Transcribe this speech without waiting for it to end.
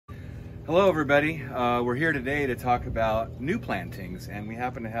Hello everybody, we're here today to talk about new plantings, and we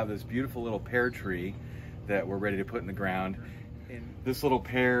happen to have this beautiful little pear tree that we're ready to put in the ground. This little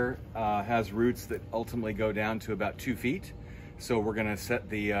pear has roots that ultimately go down to about 2 feet, so we're going to set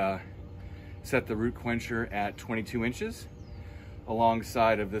the root quencher at 22 inches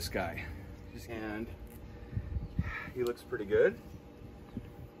alongside of this guy, and he looks pretty good.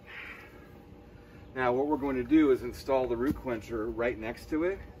 Now what we're going to do is install the root quencher right next to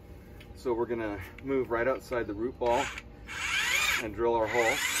it. So we're gonna move right outside the root ball and drill our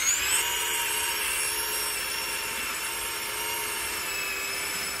hole.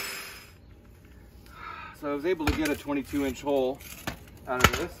 So I was able to get a 22-inch hole out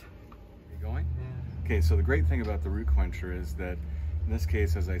of this. Are you going? Yeah. Okay, so the great thing about the root quencher is that in this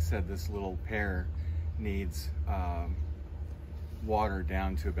case, as I said, this little pear needs water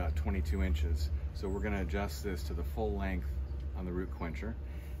down to about 22 inches. So we're gonna adjust this to the full length on the root quencher.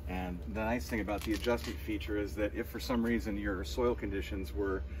 And the nice thing about the adjustment feature is that if for some reason your soil conditions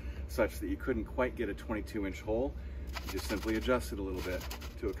were such that you couldn't quite get a 22-inch hole, you just simply adjust it a little bit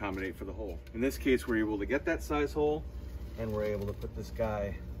to accommodate for the hole. In this case, we're able to get that size hole, and we're able to put this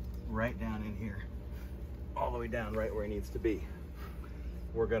guy right down in here, all the way down right where he needs to be.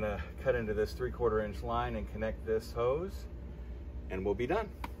 We're gonna cut into this 3/4 inch line and connect this hose, and we'll be done.